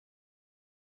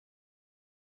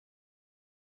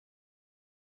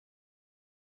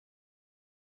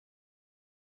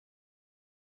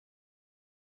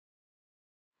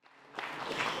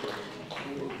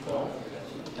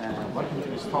Welcome to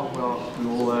this talk.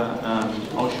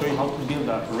 I'll show you how to build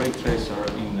a ray tracer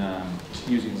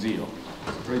using ZIO.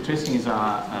 Ray tracing is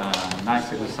a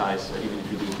nice exercise, even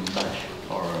if you do it in Bash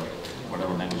or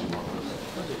whatever language you want.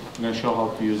 I'm going to show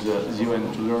how to use ZIO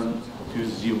and to learn to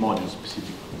use ZIO modules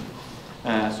specifically.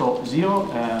 So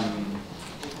ZIO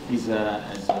is,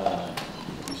 as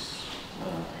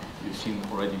you've seen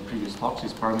already in previous talks,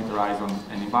 is parameterized on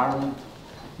an environment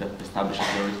that establishes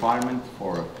the requirement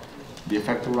for the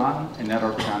effect to run, an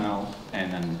error channel,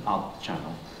 and an out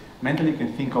channel. Mentally, you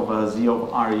can think of a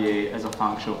ZIO of REA as a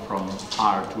function from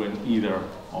R to an either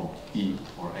of E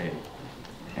or A.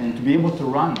 And to be able to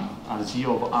run a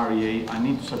ZIO of REA, I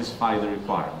need to satisfy the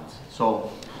requirements. So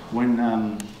when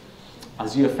a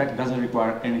ZIO effect doesn't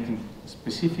require anything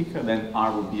specific, then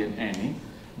R will be an any.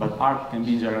 But R can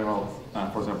be in general,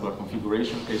 for example, a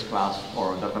configuration case class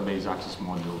or a database access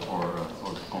module or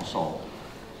console.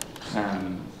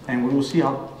 And we will see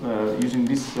how, using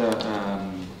this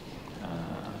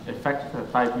effect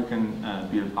type, we can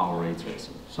build our ray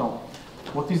tracing. So,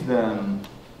 what is the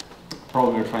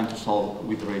problem we're trying to solve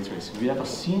with ray tracing? We have a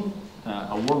scene,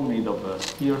 a world made of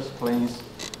spheres, planes,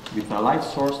 with a light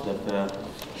source that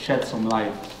sheds some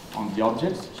light on the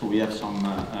objects. So we have some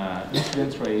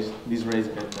incident rays. These rays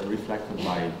get reflected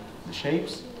by the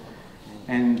shapes,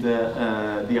 and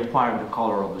they acquire the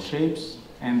color of the shapes,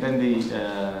 and then they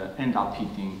end up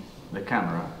hitting the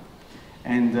camera.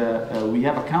 And we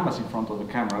have a canvas in front of the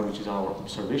camera, which is our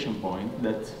observation point,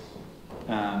 that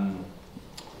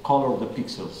color the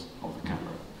pixels of the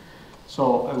camera.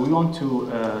 So we want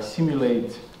to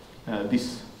simulate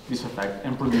this effect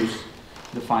and produce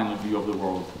the final view of the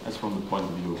world as from the point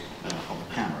of view of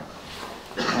the camera.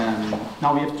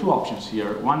 Now we have two options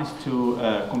here. One is to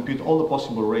compute all the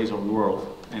possible rays of the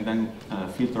world and then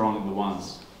filter only the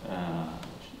ones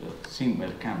seen by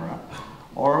the camera.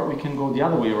 Or we can go the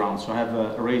other way around, so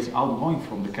have rays outgoing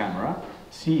from the camera,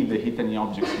 see if they hit any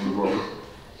objects in the world,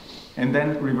 and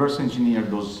then reverse engineer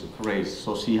those rays,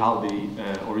 so see how they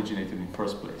originated in the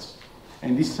first place.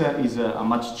 And this is a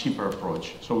much cheaper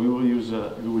approach. So we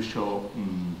will show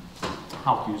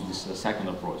how to use this second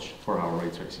approach for our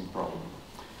ray tracing problem.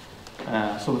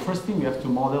 So the first thing we have to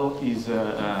model is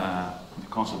the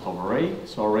concept of array.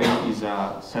 So array is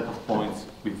a set of points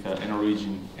with an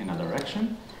origin and a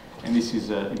direction. And this is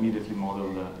immediately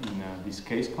modeled in this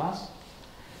case class.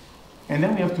 And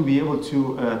then we have to be able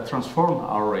to transform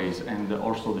our arrays and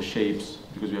also the shapes,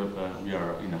 because we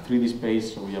are in a 3D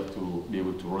space, so we have to be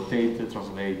able to rotate,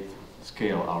 translate,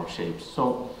 scale our shapes.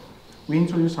 So we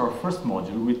introduce our first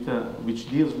module which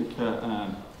deals with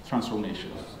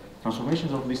transformations.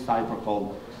 Transformations of this type are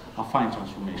called affine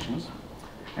transformations.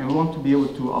 And we want to be able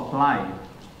to apply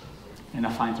an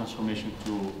affine transformation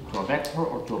to a vector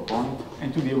or to a point,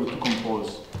 and to be able to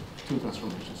compose two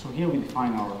transformations. So here we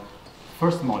define our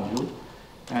first module.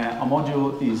 A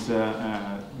module is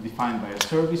defined by a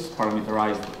service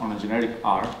parameterized on a generic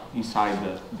R inside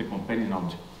the companion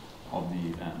object of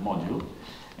the module.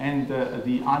 And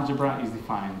the algebra is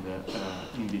defined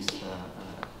in this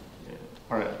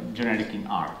generic in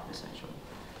R, essentially.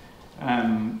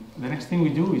 The next thing we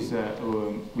do is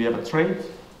we have a trait,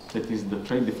 that is the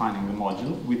trait defining the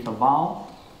module, with a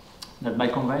val that by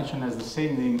convention has the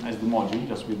same name as the module,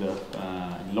 just with the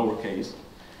lowercase,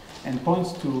 and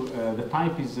points to the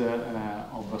type is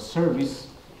of a service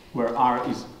where R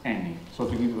is any, so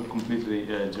to give a completely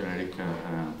generic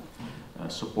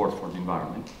support for the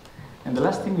environment. And the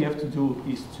last thing we have to do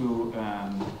is to,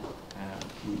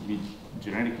 we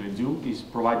generically do, is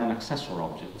provide an accessor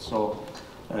object. So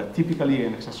typically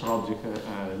an accessor object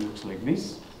looks like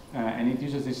this, and it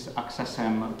uses this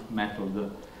accessM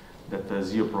method that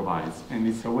ZIO provides. And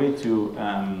it's a way to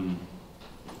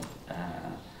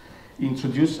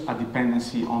introduce a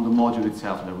dependency on the module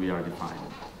itself that we are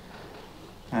defining.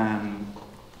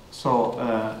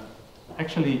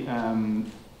 Actually,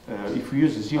 if we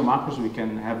use ZIO macros, we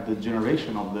can have the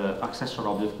generation of the accessor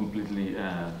object completely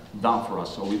done for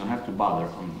us, so we don't have to bother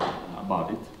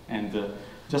about it, and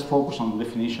just focus on the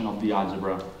definition of the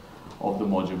algebra of the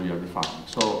module we are defining.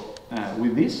 So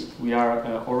with this, we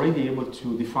are already able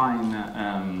to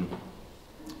define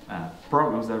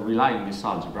programs that rely on this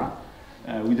algebra.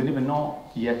 We don't even know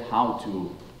yet how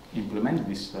to implement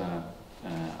this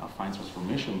affine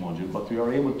transformation module, but we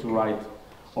are able to write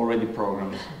already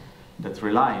programs that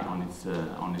rely on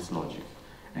its logic.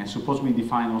 And suppose we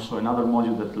define also another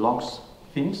module that logs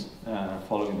things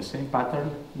following the same pattern,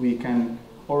 we can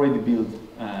already build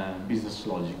business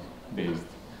logic based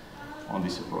on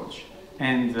this approach.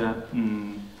 And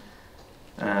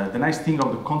the nice thing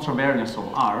of the contravariance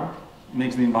of R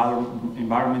makes the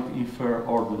environment infer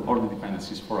all the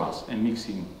dependencies for us and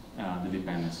mixing the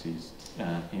dependencies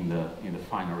in the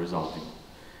final resulting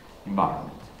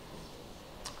environment.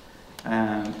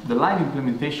 The live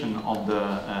implementation of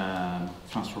the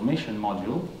transformation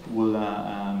module will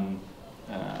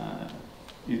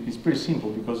is pretty simple,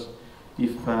 because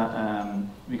if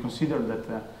we consider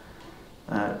that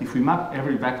if we map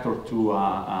every vector to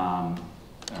a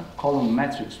column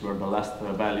matrix where the last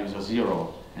value is a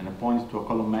 0 and a point to a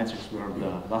column matrix where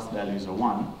the last value is a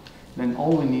 1, then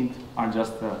all we need are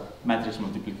just matrix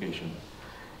multiplication.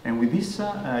 And with this,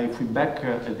 if we back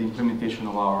at the implementation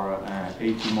of our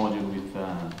AT module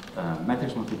with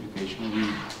matrix multiplication, we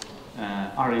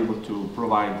are able to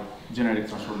provide generic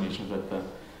transformations that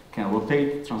can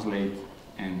rotate, translate,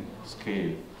 and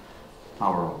scale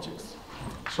our objects.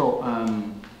 So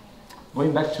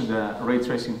going back to the ray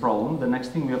tracing problem, the next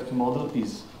thing we have to model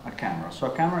is a camera. So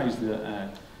a camera is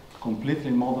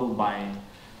completely modeled by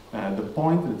the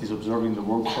point that is observing the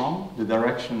world from, the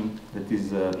direction that is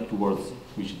towards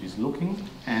which it is looking,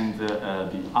 and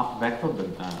the up vector that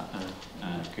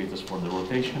caters for the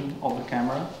rotation of the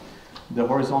camera, the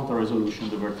horizontal resolution,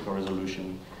 the vertical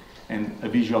resolution, and a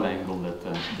visual angle that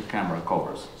the camera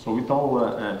covers. So with all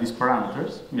these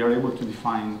parameters, we are able to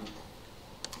define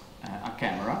a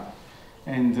camera,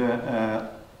 and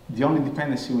the only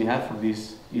dependency we have for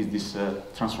this is this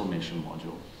transformation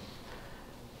module.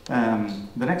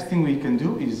 The next thing we can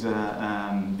do is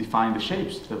define the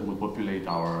shapes that will populate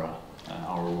our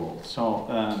world. So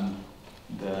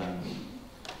the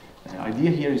idea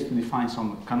here is to define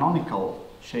some canonical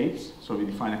shapes. So we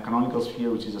define a canonical sphere,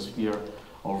 which is a sphere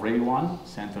of ray 1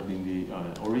 centered in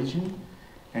the origin,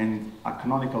 and a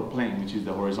canonical plane, which is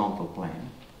the horizontal plane.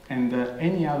 And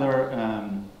any other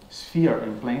sphere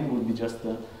and plane would be just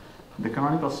the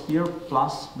canonical sphere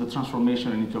plus the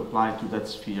transformation I need to apply to that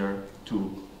sphere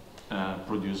to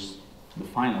produce the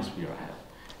final sphere I have.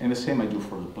 And the same I do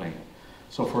for the plane.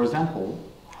 So for example,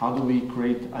 how do we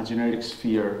create a generic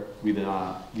sphere with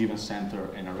a given center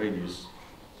and a radius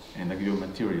and a given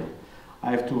material?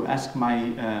 I have to ask my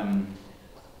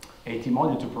AT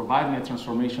module to provide me a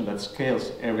transformation that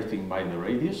scales everything by the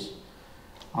radius.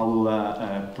 I will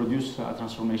produce a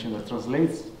transformation that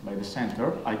translates by the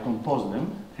center. I compose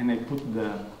them, and I put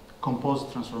the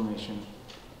composed transformation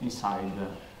inside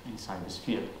the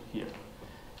sphere here.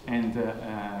 And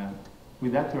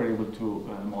with that, we're able to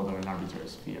model an arbitrary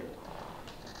sphere.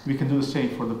 We can do the same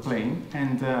for the plane,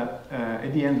 and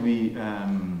at the end,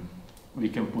 we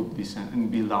can put this and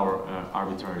build our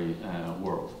arbitrary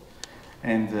world.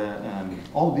 And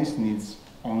all this needs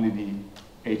only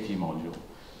the AT module.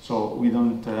 So we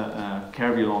don't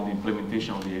carry along the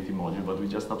implementation of the AT module, but we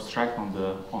just abstract on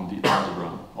the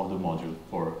algebra of the module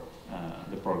for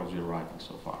the programs we're writing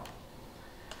so far.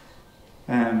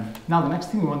 Now the next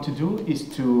thing we want to do is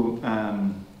to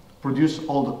produce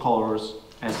all the colors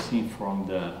as seen from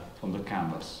the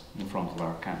canvas in front of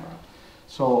our camera.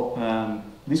 So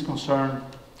this concern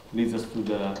leads us to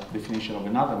the definition of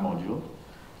another module,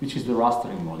 which is the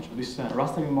rastering module. This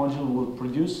rastering module will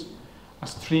produce a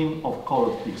stream of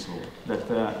colored pixels that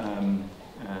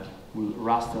will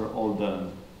raster all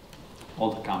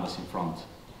the canvas in front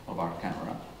of our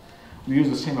camera. We use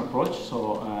the same approach,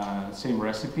 so same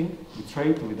recipe, the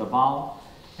trait with a val,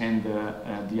 and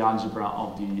the algebra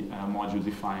of the module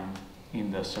defined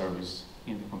in the service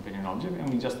in the companion object, and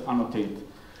we just annotate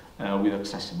with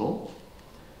accessible.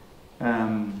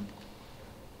 And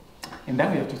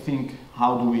then we have to think,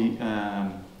 how do we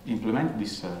implement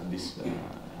this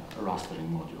rastering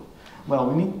module? Well,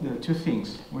 we need two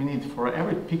things. We need, for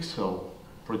every pixel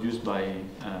produced by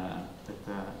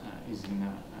that is in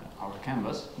our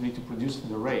canvas, we need to produce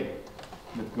the ray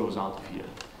that goes out of here.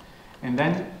 And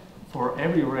then for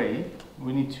every ray,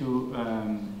 we need to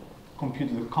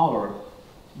compute the color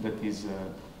that is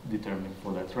determined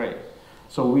for that ray.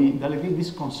 So we delegate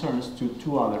these concerns to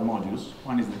two other modules.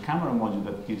 One is the camera module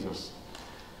that gives us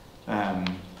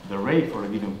the ray for a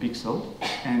given pixel,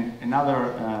 and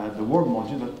another, the world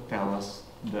module that tells us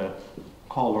the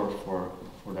color for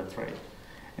that ray.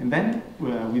 And then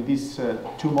with these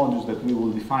two modules that we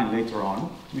will define later on,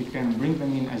 we can bring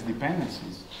them in as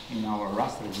dependencies in our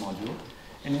rastering module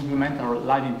and implement our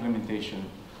live implementation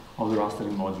of the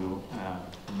rastering module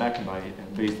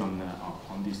based on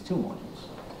these two modules.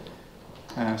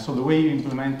 So the way you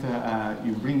implement,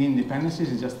 you bring in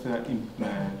dependencies is just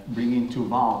bring in two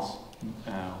vals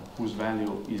whose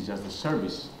value is just the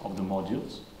service of the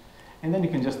modules, and then you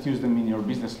can just use them in your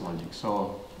business logic.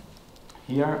 So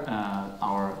here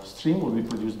our stream will be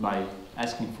produced by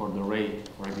asking for the ray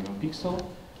for a given pixel,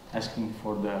 asking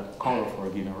for the color for a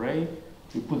given ray,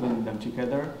 We put them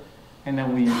together, and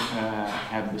then we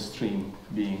have the stream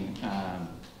being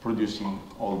producing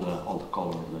all the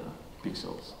color of the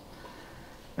pixels.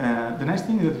 The next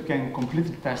thing is that we can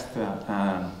completely test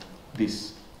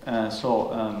this.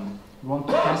 We want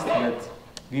to test that,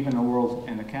 given a world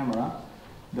and a camera,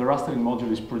 the rastering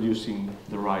module is producing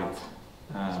the right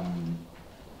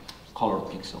colored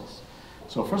pixels.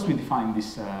 So first we define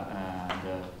this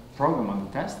the program on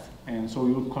the test, and so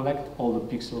we will collect all the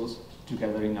pixels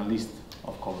together in a list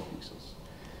of colored pixels.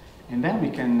 And then we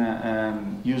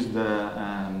can use the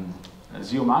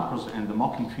ZIO macros and the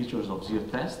mocking features of ZIO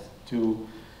test to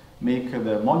make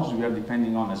the modules we are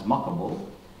depending on as mockable.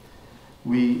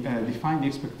 We define the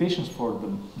expectations for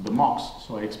the mocks.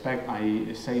 So I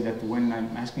say that when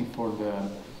I'm asking for the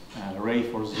array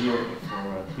for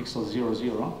pixel 0,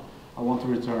 0, I want to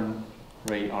return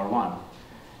ray R1.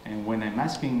 And when I'm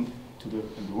asking to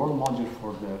the world module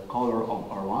for the color of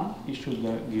R1, it should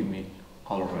give me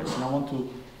color rays. And I want to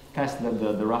test that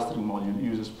the rastering module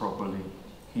uses properly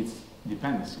its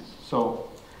dependencies. So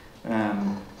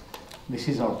this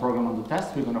is our program on the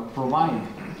test. We're going to provide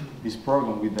this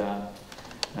program with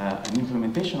an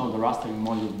implementation of the rastering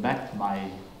module backed by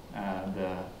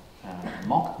the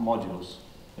mocked modules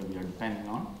that we are depending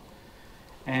on.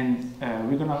 And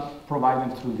we're going to provide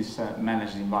them through this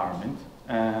managed environment.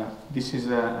 This is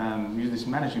we use this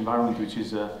managed environment, which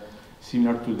is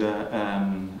similar to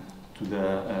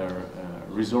the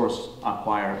resource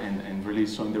acquire and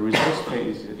release. So in the resource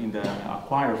phase, in the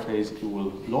acquire phase, you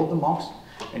will load the mocks,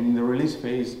 and in the release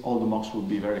phase, all the mocks will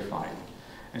be verified.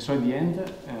 And so at the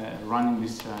end, running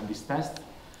this test,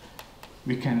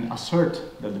 we can assert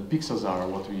that the pixels are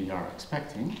what we are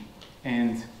expecting,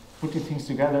 and putting things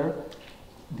together,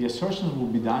 the assertions will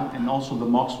be done, and also the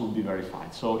mocks will be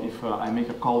verified. So if I make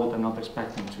a call that I'm not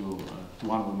expecting to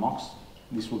one of the mocks,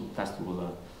 this test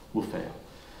will fail.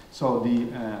 So the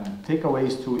takeaway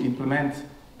is to implement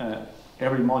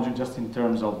every module just in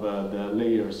terms of the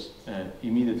layers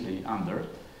immediately under,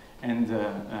 and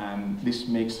this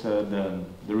makes the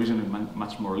reasoning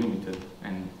much more limited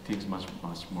and things much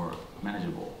more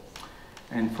manageable.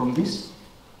 And from this,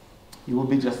 it will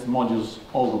be just modules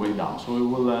all the way down. So we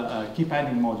will keep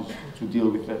adding modules to deal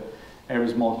with every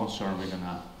small concern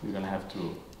we're gonna have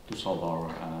to solve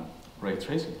our ray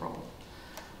tracing problem.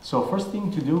 So first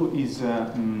thing to do is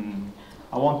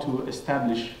I want to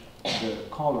establish the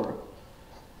color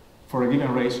for a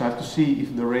given ray. So I have to see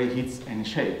if the ray hits any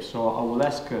shape. So I will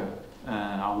ask,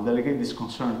 I will delegate this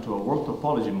concern to a world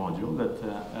topology module that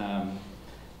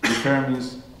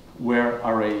determines where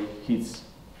a ray hits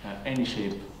any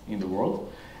shape in the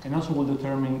world, and also will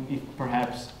determine if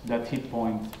perhaps that hit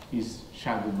point is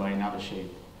shadowed by another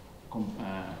shape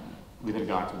with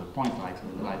regard to the point light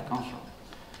where the light comes from.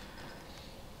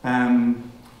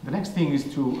 The next thing is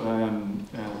to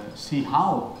see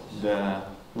how the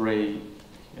ray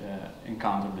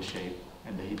encountered the shape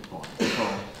at the hit point. So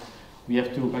we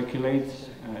have to calculate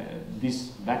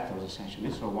these vectors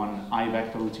essentially. So one I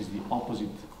vector, which is the opposite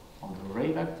of the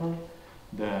ray vector,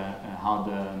 how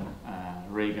the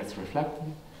ray gets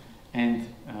reflected, and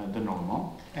the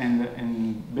normal.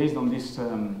 And based on this,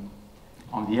 on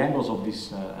the angles of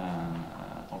these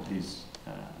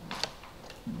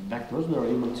vectors, we are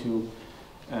able to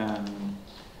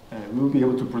we will be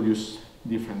able to produce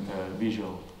different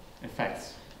visual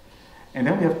effects. And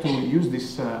then we have to use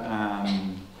these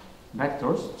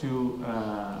vectors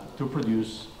to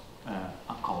produce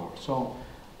a color. So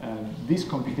this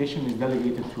computation is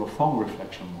delegated to a foam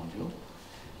reflection module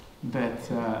that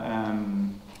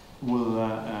will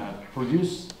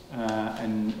produce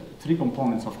three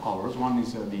components of colors. One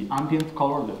is the ambient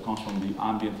color that comes from the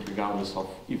ambient regardless of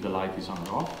if the light is on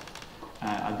or off.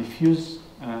 A diffuse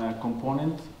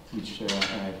component which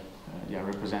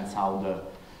represents how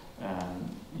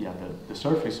the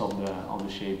surface of the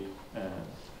shape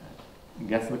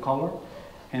gets the color,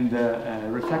 and the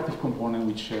reflective component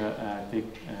which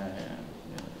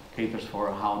caters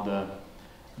for how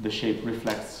the shape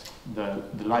reflects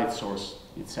the light source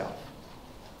itself.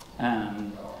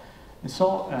 And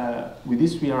so with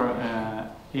this we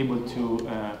are able to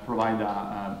provide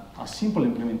a simple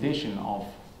implementation of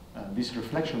this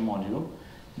reflection module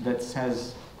that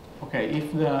says, okay,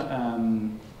 if the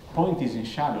point is in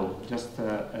shadow, just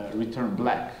return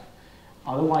black.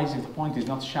 Otherwise, if the point is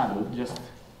not shadowed, just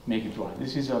make it white.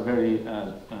 This is a very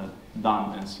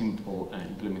done and simple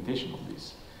implementation of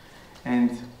this.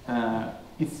 And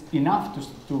it's enough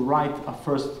to write a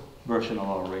first version of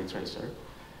our ray tracer.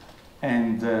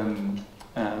 And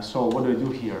so what do I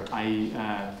do here?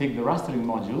 I take the rastering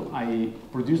module, I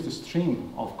produce the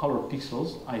stream of colored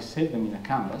pixels, I save them in a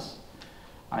canvas,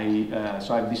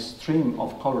 So I have this stream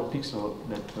of colored pixels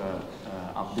that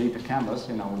update the canvas,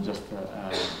 and I will just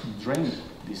drain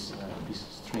this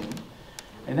stream.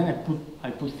 And then I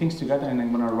put things together, and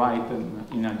I'm going to write them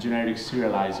in a generic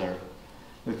serializer.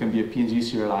 That can be a PNG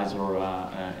serializer or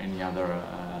any other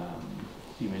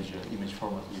image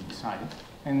format we decide.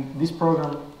 And this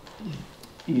program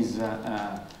is,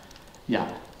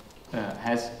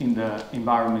 has in the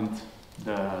environment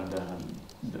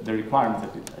the requirements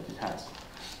that it has.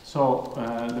 So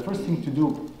the first thing to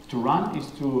do to run is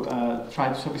to try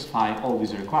to satisfy all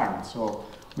these requirements. So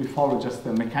we follow just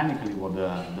mechanically what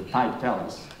the type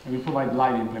tells us, and we provide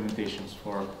live implementations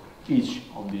for each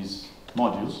of these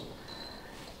modules.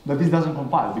 But this doesn't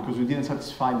compile because we didn't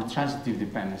satisfy the transitive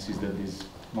dependencies that these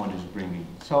modules bring in.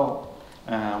 So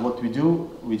what we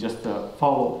do, we just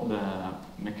follow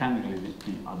mechanically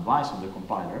the advice of the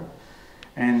compiler,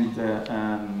 and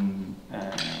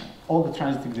all the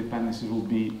transitive dependencies will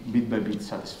be bit by bit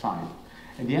satisfied.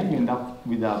 At the end, we end up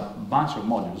with a bunch of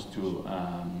modules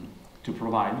to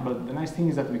provide, but the nice thing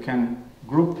is that we can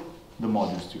group the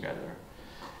modules together.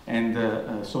 And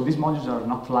so these modules are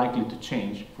not likely to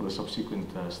change for the subsequent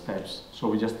steps. So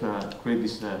we just create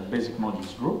this basic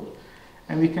modules group,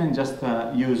 and we can just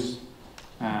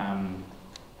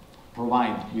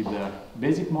provide with the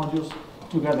basic modules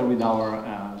together with our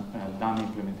dummy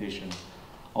implementation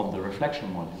of the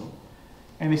reflection module.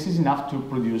 And this is enough to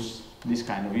produce this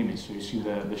kind of image. So you see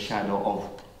the shadow of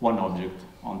one object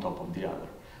on top of the other.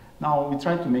 Now we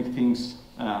try to make things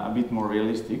a bit more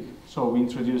realistic. So we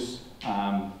introduce,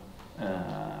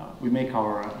 we make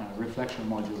our reflection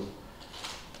module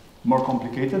more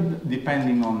complicated,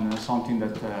 depending on something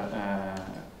that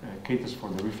caters for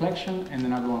the reflection and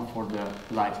another one for the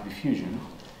light diffusion.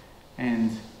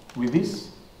 And with this,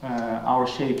 our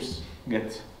shapes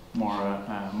get more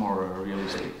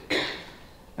realistic.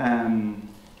 And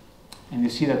you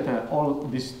see that all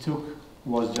this took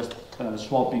was just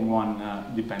swapping one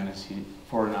dependency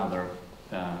for another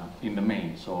in the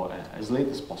main. So as late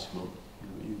as possible,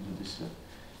 you do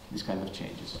this kind of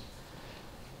changes.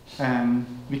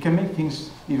 We can make things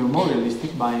even more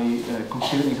realistic by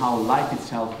considering how light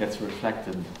itself gets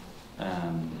reflected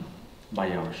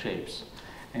by our shapes.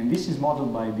 And this is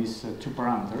modeled by these two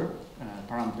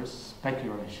parameters,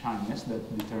 specular and shininess,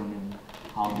 that determine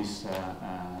how this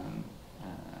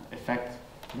effect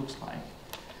looks like.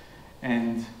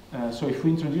 And so if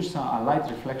we introduce a light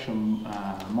reflection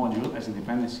module as a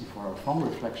dependency for our foam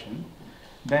reflection,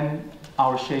 then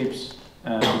our shapes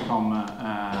become,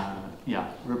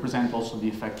 represent also the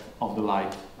effect of the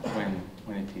light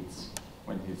when it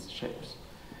hits shapes.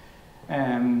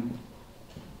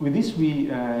 With this,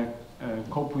 we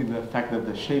cope with the fact that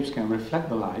the shapes can reflect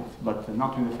the light, but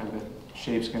not with the fact that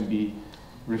shapes can be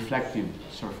reflective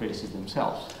surfaces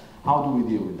themselves. How do we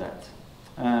deal with that?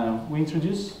 We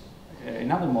introduce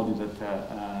another module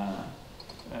that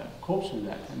copes with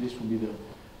that, and this will be the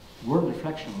word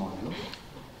reflection module.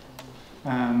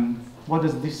 What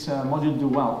does this module do?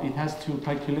 Well, it has to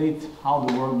calculate how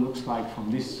the world looks like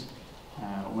from this,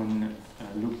 when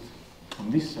looked from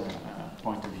this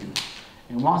point of view.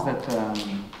 And once that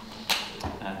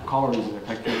color is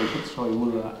calculated, so it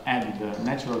will add the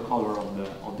natural color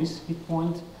of this hit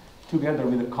point together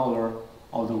with the color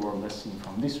of the world as seen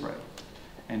from this ray.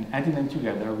 And adding them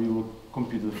together, we will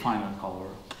compute the final color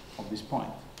of this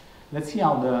point. Let's see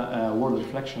how the world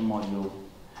reflection module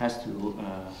has to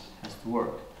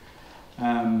work.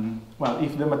 Well,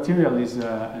 if the material is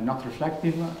not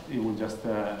reflective, it will just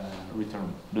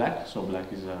return black. So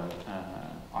black is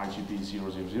RGB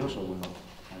 000, so it will not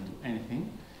do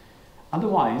anything.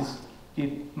 Otherwise,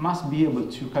 it must be able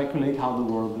to calculate how the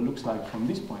world looks like from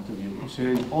this point of view,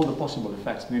 considering all the possible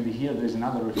effects. Maybe here there is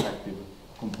another reflective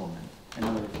component,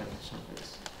 another reflective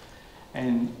surface.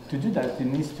 And to do that, it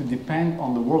needs to depend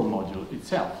on the world module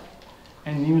itself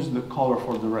and use the color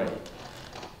for the ray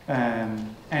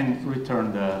and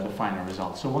return the final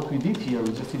result. So what we did here,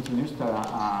 we just introduced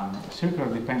a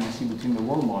circular dependency between the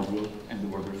world module and the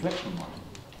world reflection module.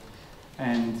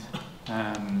 And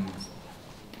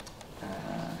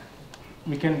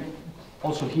we can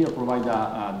also here provide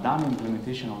a dummy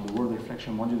implementation of the world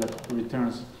reflection module that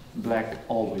returns black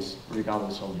always,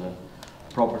 regardless of the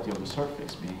property of the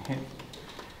surface being hit.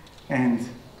 And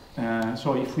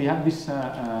so if we have this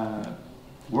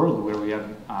world where we have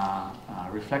a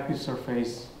reflective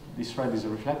surface, this red is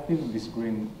reflective, this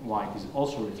green white is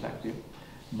also reflective,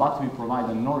 but we provide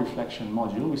a no reflection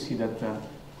module, we see that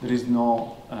there is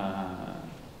no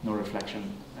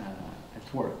reflection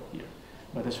at work here.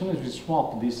 But as soon as we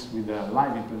swap this with a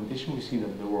live implementation, we see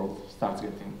that the world starts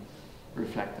getting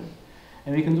reflected.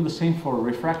 And we can do the same for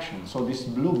refraction. So this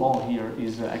blue ball here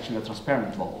is actually a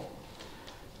transparent ball.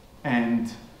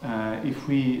 And if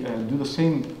we do the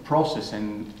same process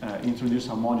and introduce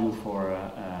a module for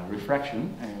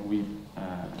refraction, and we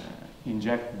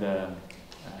inject the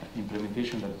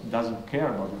implementation that doesn't care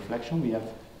about reflection, we have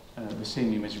the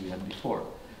same image we had before.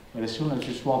 But as soon as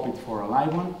you swap it for a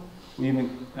live one, we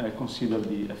even consider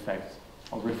the effect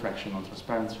of refraction on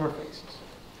transparent surfaces.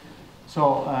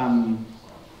 So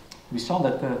we saw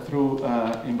that through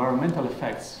environmental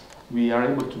effects, we are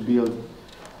able to build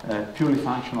purely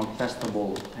functional,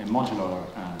 testable, and modular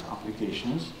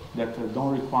applications that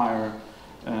don't require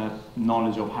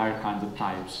knowledge of higher kinds of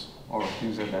types or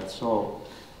things like that. So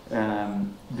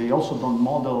they also don't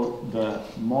model the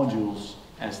modules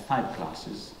as type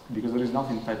classes, because there is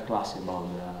nothing type classy about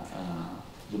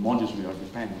the modules we are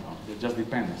depending on. They're just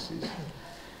dependencies.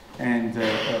 And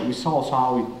we saw also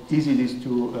how easy it is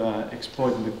to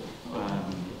exploit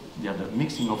the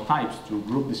mixing of types to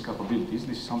group these capabilities.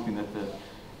 This is something that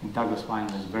in Douglas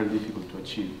Final is very difficult to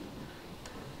achieve.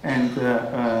 And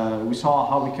we saw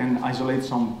how we can isolate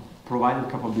some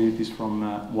provided capabilities from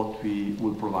what we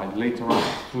will provide later on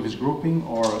through this grouping,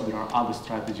 or there are other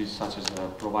strategies such as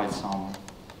provide some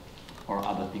or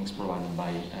other things provided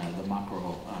by the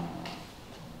macro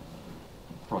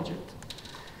project.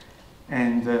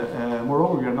 And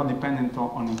moreover, we are not dependent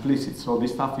on implicit, so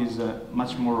this stuff is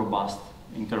much more robust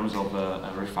in terms of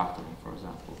refactoring, for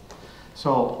example.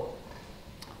 So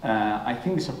I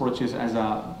think this approach has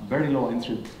a very low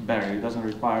entry barrier. It doesn't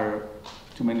require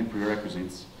too many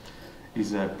prerequisites.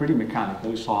 It's pretty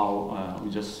mechanical. You saw how we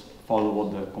just follow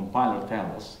what the compiler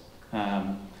tells us.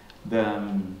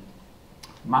 The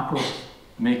macros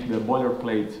make the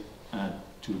boilerplate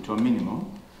to a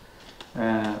minimum.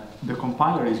 The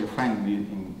compiler is your friend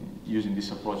in using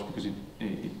this approach, because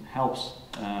it helps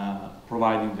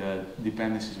providing the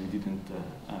dependencies we didn't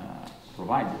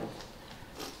provide yet.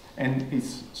 And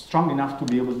it's strong enough to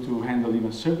be able to handle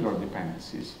even circular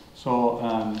dependencies. So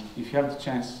if you have the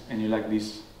chance and you like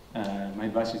this, my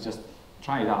advice is just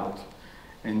try it out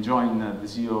and join the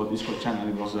ZIO Discord channel,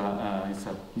 because it's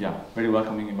a very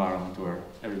welcoming environment where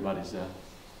everybody's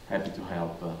happy to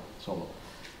help.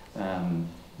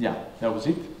 Yeah, that was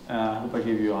it. I hope I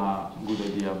gave you a good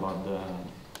idea about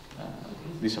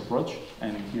this approach.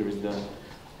 And here is the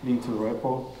link to the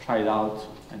repo. Try it out,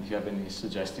 and if you have any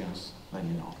suggestions, let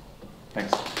me know.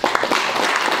 Thanks.